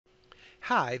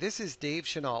Hi, this is Dave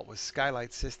Chenault with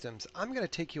SkyLite Systems. I'm going to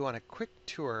take you on a quick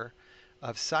tour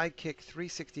of SideKick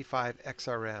 365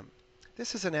 xRM.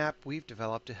 This is an app we've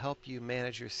developed to help you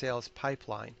manage your sales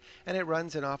pipeline, and it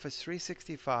runs in Office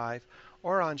 365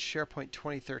 or on SharePoint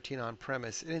 2013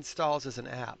 on-premise. It installs as an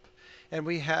app. And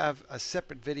we have a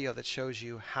separate video that shows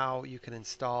you how you can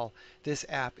install this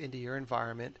app into your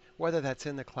environment, whether that's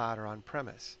in the cloud or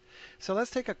on-premise. So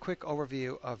let's take a quick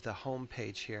overview of the home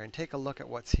page here and take a look at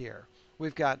what's here.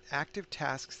 We've got active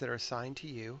tasks that are assigned to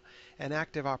you and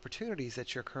active opportunities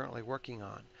that you're currently working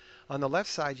on. On the left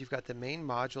side, you've got the main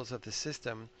modules of the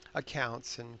system,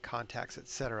 accounts and contacts,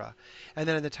 etc. And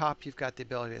then in the top, you've got the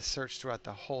ability to search throughout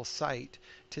the whole site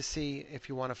to see if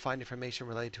you want to find information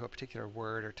related to a particular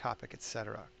word or topic,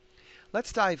 etc.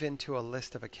 Let's dive into a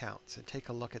list of accounts and take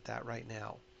a look at that right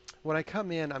now. When I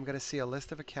come in, I'm going to see a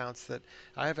list of accounts that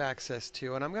I have access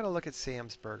to, and I'm going to look at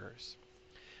Sam's Burgers.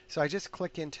 So I just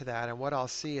click into that, and what I'll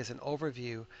see is an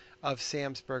overview of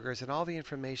Sam's Burgers and all the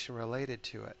information related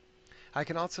to it. I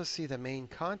can also see the main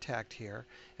contact here,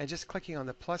 and just clicking on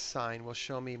the plus sign will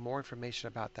show me more information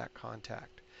about that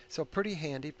contact. So pretty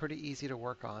handy, pretty easy to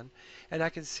work on. And I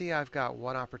can see I've got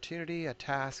one opportunity, a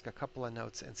task, a couple of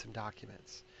notes, and some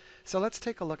documents. So let's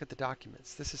take a look at the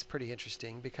documents. This is pretty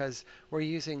interesting because we're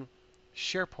using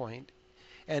SharePoint,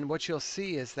 and what you'll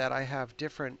see is that I have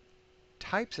different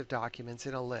types of documents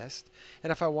in a list.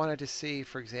 And if I wanted to see,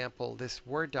 for example, this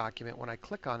Word document, when I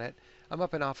click on it, I'm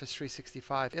up in Office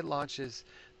 365. It launches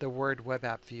the Word web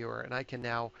app viewer, and I can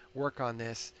now work on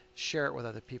this, share it with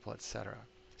other people, etc.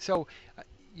 So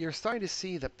you're starting to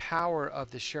see the power of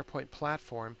the SharePoint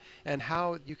platform and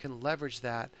how you can leverage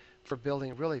that for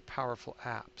building really powerful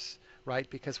apps, right?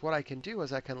 Because what I can do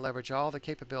is I can leverage all the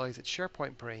capabilities that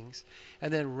SharePoint brings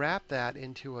and then wrap that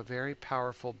into a very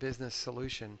powerful business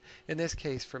solution, in this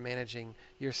case for managing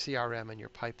your CRM and your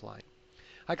pipeline.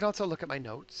 I can also look at my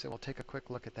notes, and we'll take a quick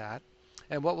look at that.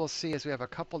 And what we'll see is we have a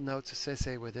couple notes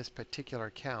associated with this particular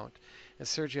account. And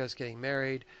Sergio's getting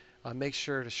married. Make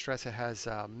sure to stress it has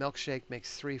milkshake,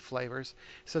 makes 3 flavors.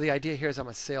 So the idea here is I'm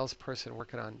a salesperson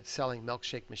working on selling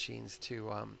milkshake machines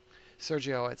to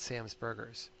Sergio at Sam's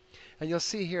Burgers. And you'll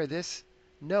see here this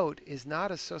note is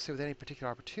not associated with any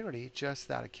particular opportunity, just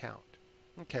that account.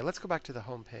 Okay, let's go back to the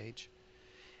home page.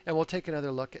 And we'll take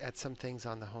another look at some things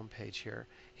on the home page here.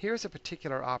 Here's a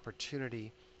particular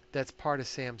opportunity that's part of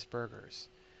Sam's Burgers.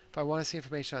 If I want to see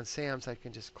information on Sam's, I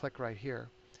can just click right here.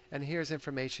 And here's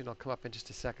information, it'll come up in just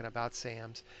a second, about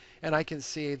Sam's. And I can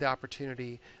see the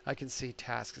opportunity, I can see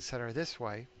tasks, etc. this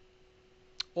way.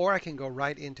 Or I can go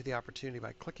right into the opportunity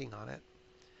by clicking on it.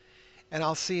 And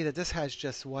I'll see that this has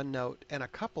just one note and a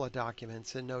couple of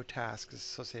documents and no tasks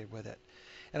associated with it.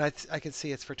 And I can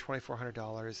see it's for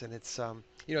 $2,400, and it's,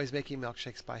 he's making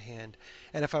milkshakes by hand.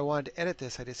 And if I wanted to edit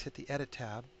this, I just hit the Edit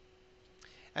tab.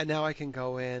 And now I can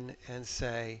go in and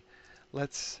say,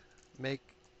 let's make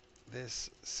this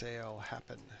sale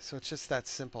happen. So it's just that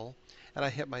simple. And I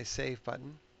hit my Save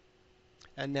button.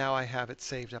 And now I have it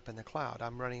saved up in the cloud.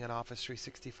 I'm running on Office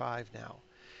 365 now.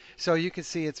 So you can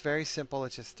see it's very simple.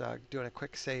 It's just doing a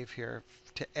quick save here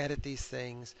to edit these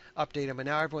things, update them, and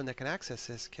now everyone that can access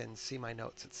this can see my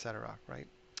notes, etc. Right?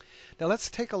 Now let's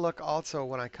take a look also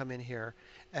when I come in here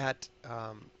at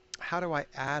how do I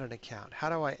add an account? How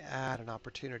do I add an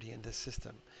opportunity in this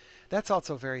system? That's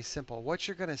also very simple. What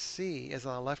you're going to see is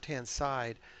on the left-hand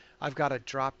side, I've got a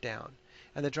drop-down,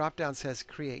 and the drop-down says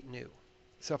Create New.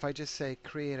 So if I just say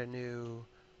Create a new,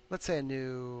 let's say a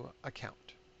new account.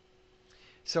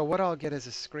 So what I'll get is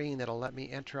a screen that'll let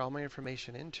me enter all my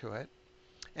information into it,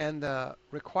 and the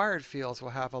required fields will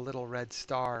have a little red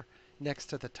star next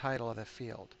to the title of the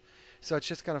field. So it's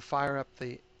just going to fire up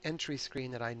the entry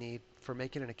screen that I need for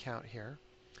making an account here.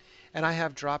 And I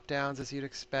have drop downs as you'd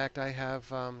expect. I have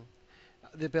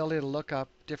the ability to look up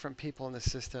different people in the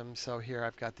system. So here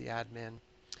I've got the admin.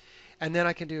 And then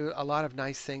I can do a lot of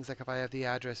nice things, like if I have the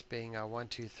address being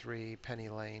 123 Penny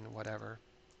Lane, whatever.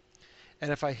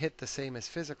 And if I hit the same as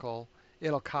physical,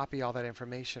 it'll copy all that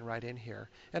information right in here.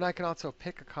 And I can also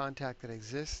pick a contact that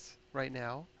exists right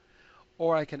now,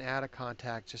 or I can add a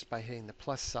contact just by hitting the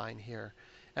plus sign here.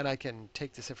 And I can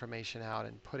take this information out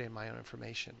and put in my own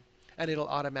information. And it'll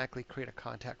automatically create a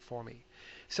contact for me.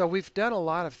 So we've done a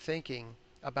lot of thinking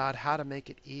about how to make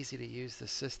it easy to use the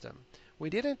system. We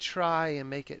didn't try and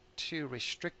make it too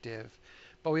restrictive,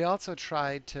 but we also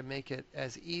tried to make it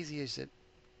as easy as it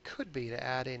could be to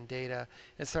add in data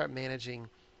and start managing,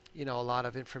 a lot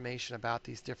of information about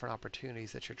these different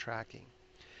opportunities that you're tracking.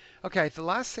 Okay, the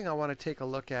last thing I want to take a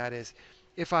look at is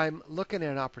if I'm looking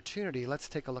at an opportunity, let's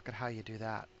take a look at how you do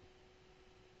that.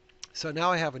 So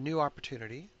now I have a new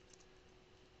opportunity.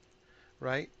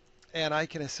 right? And I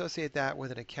can associate that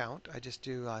with an account. I just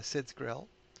do Sid's Grill,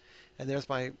 and there's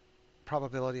my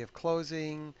probability of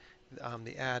closing.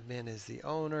 The admin is the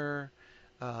owner.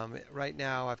 Right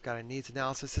now I've got a needs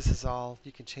analysis. This is all,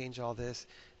 you can change all this.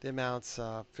 The amount's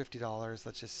 $50,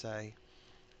 let's just say.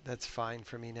 That's fine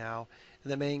for me now.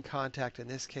 And the main contact in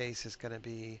this case is going to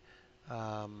be,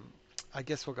 I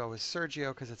guess we'll go with Sergio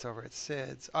because it's over at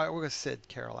Sid's. We'll go with Sid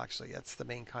Carroll, actually. That's the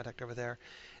main contact over there.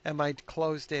 And my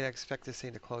close date, I expect this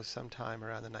thing to close sometime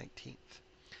around the 19th.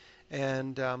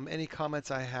 And any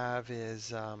comments I have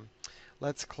is,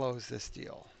 let's close this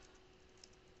deal.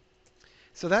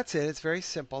 So that's it. It's very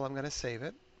simple. I'm going to save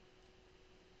it.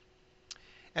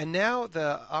 And now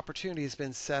the opportunity has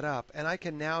been set up, and I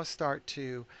can now start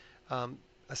to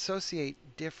associate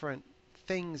different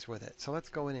things with it. So let's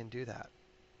go in and do that.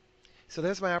 So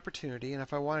there's my opportunity, and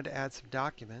if I wanted to add some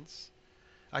documents,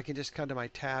 I can just come to my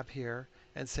tab here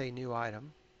and say New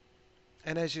Item.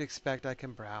 And as you'd expect, I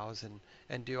can browse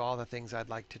and do all the things I'd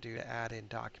like to do to add in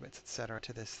documents, etc.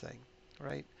 to this thing,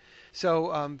 right?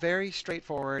 So very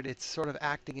straightforward. It's sort of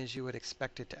acting as you would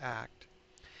expect it to act.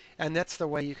 And that's the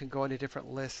way you can go into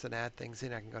different lists and add things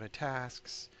in. I can go to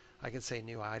tasks. I can say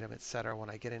new item, etc. when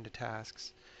I get into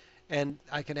tasks. And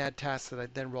I can add tasks that I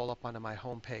then roll up onto my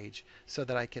home page so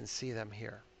that I can see them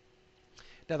here.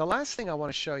 Now the last thing I want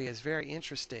to show you is very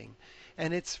interesting,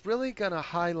 and it's really going to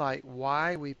highlight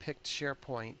why we picked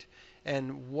SharePoint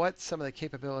and what some of the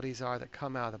capabilities are that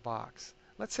come out of the box.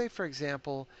 Let's say, for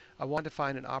example, I want to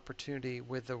find an opportunity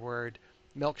with the word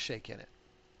milkshake in it.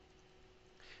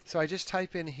 So I just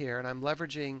type in here, and I'm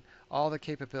leveraging all the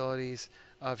capabilities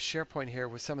of SharePoint here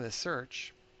with some of the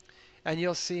search. And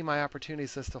you'll see my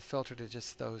opportunities list will filter to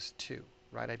just those two,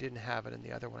 right? I didn't have it in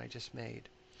the other one I just made.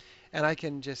 And I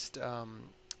can just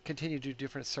continue to do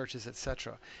different searches,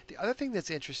 etc. The other thing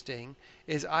that's interesting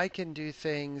is I can do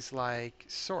things like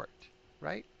sort,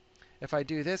 right? If I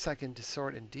do this, I can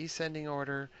sort in descending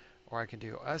order, or I can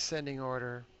do ascending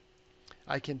order.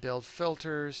 I can build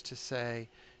filters to say,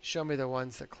 show me the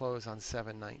ones that close on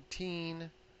 7/19.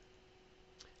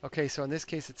 Okay, so in this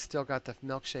case, it's still got the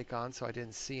milkshake on, so I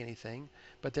didn't see anything.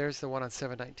 But there's the one on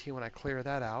 7/19 when I clear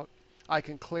that out. I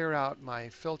can clear out my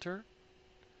filter,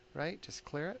 right? Just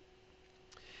clear it.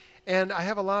 And I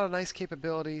have a lot of nice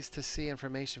capabilities to see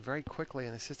information very quickly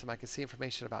in the system. I can see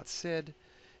information about SID.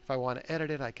 If I want to edit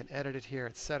it, I can edit it here,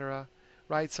 etc.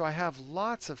 Right? So I have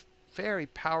lots of very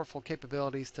powerful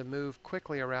capabilities to move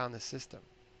quickly around the system,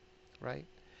 right?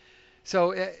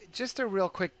 So just a real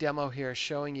quick demo here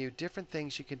showing you different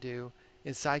things you can do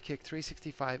in SideKick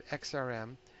 365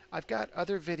 xRM. I've got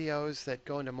other videos that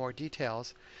go into more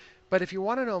details, but if you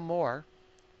want to know more,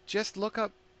 just look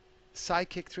up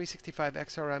SideKick 365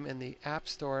 xRM in the App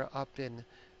Store up in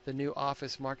the new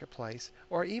Office Marketplace,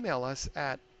 or email us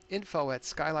at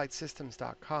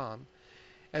info@skylitesystems.com.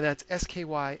 And that's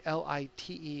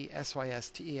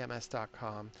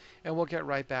SKYLITESYSTEMS.com. And we'll get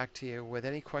right back to you with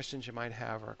any questions you might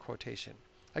have or a quotation.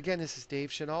 Again, this is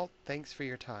Dave Chenault. Thanks for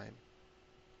your time.